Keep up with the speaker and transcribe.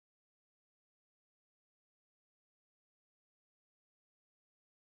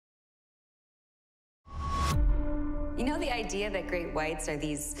You know, the idea that great whites are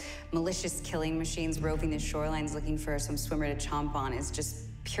these malicious killing machines roving the shorelines looking for some swimmer to chomp on is just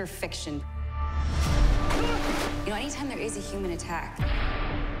pure fiction. You know, anytime there is a human attack,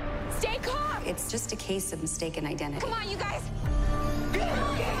 stay calm! It's just a case of mistaken identity. Come on, you guys!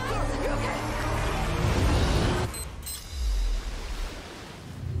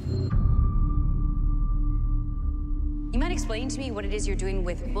 You might explain to me what it is you're doing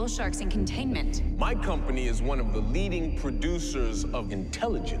with bull sharks in containment? My company is one of the leading producers of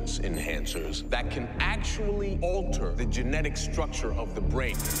intelligence enhancers that can actually alter the genetic structure of the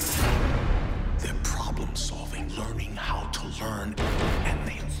brain. They're problem-solving, learning how to learn, and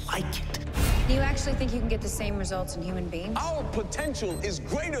they like it. Do you actually think you can get the same results in human beings? Our potential is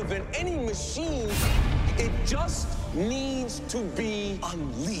greater than any machine. It just needs to be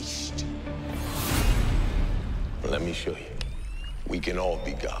unleashed. Let me show you. We can all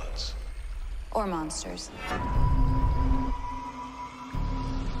be gods. Or monsters.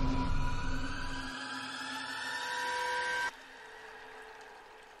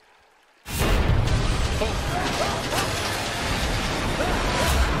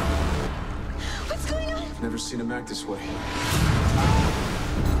 What's going on? Never seen him act this way.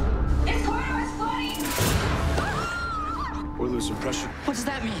 This corridor is flooding! We're losing pressure. What does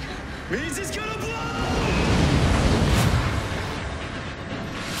that mean? Means it's gonna blow!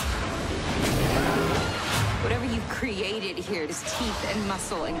 Whatever you've created here is teeth and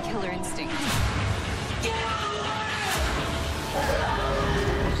muscle and killer instinct. Get out of the way!